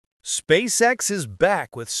SpaceX is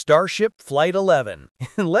back with Starship Flight 11.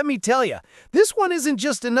 And let me tell you, this one isn't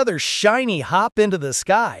just another shiny hop into the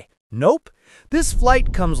sky. Nope. This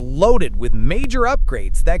flight comes loaded with major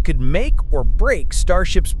upgrades that could make or break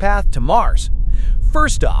Starship's path to Mars.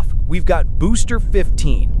 First off, we've got Booster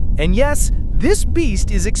 15. And yes, this beast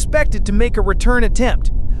is expected to make a return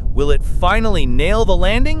attempt. Will it finally nail the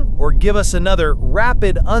landing or give us another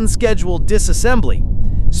rapid, unscheduled disassembly?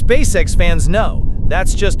 SpaceX fans know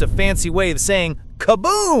that's just a fancy way of saying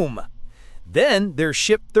kaboom! Then there's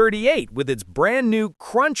Ship 38 with its brand new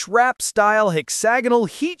crunch wrap style hexagonal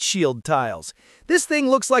heat shield tiles. This thing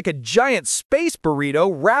looks like a giant space burrito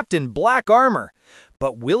wrapped in black armor.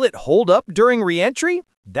 But will it hold up during re-entry?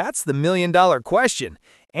 That's the million-dollar question.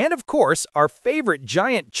 And of course, our favorite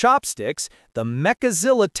giant chopsticks, the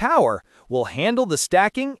Mechazilla tower, will handle the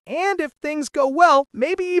stacking and, if things go well,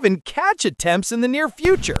 maybe even catch attempts in the near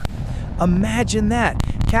future. Imagine that,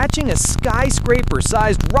 catching a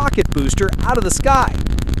skyscraper-sized rocket booster out of the sky.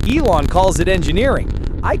 Elon calls it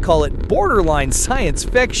engineering. I call it borderline science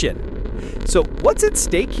fiction. So what's at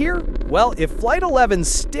stake here? Well, if Flight 11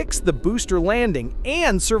 sticks the booster landing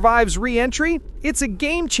and survives re-entry, it's a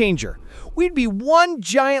game changer. We'd be one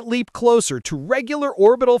giant leap closer to regular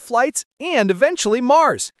orbital flights and eventually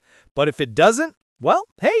Mars. But if it doesn't, well,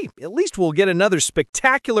 hey, at least we'll get another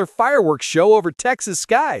spectacular fireworks show over Texas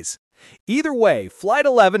skies. Either way, Flight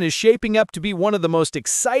 11 is shaping up to be one of the most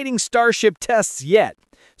exciting Starship tests yet.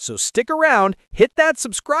 So stick around, hit that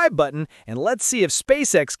subscribe button, and let's see if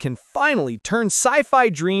SpaceX can finally turn sci-fi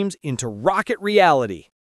dreams into rocket reality.